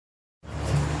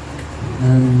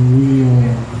and we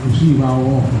receive our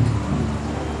offering.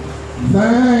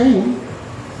 Thank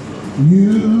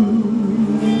you,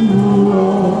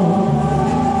 Lord.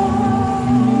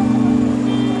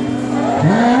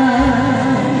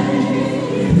 Thank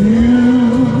you.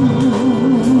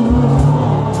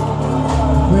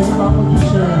 Think about what you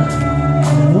said.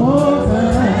 Oh,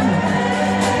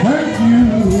 thank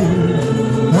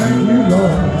you. Thank you,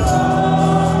 Lord.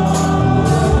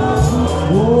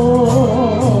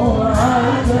 Oh,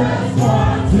 I just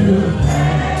want to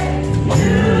thank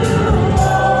you, Lord.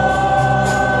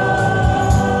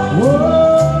 Oh,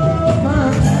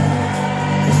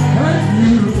 thank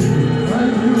you, Lord.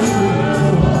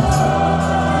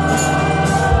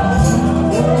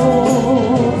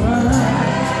 Oh,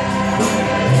 thank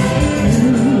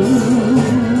you, Lord.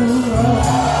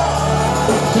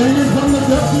 Sing it from the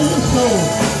depths of your soul.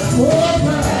 Oh,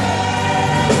 thank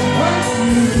you.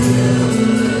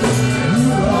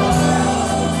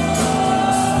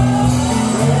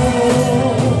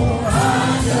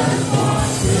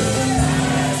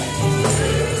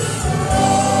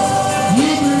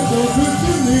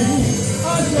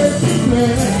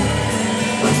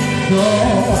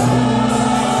 Oh,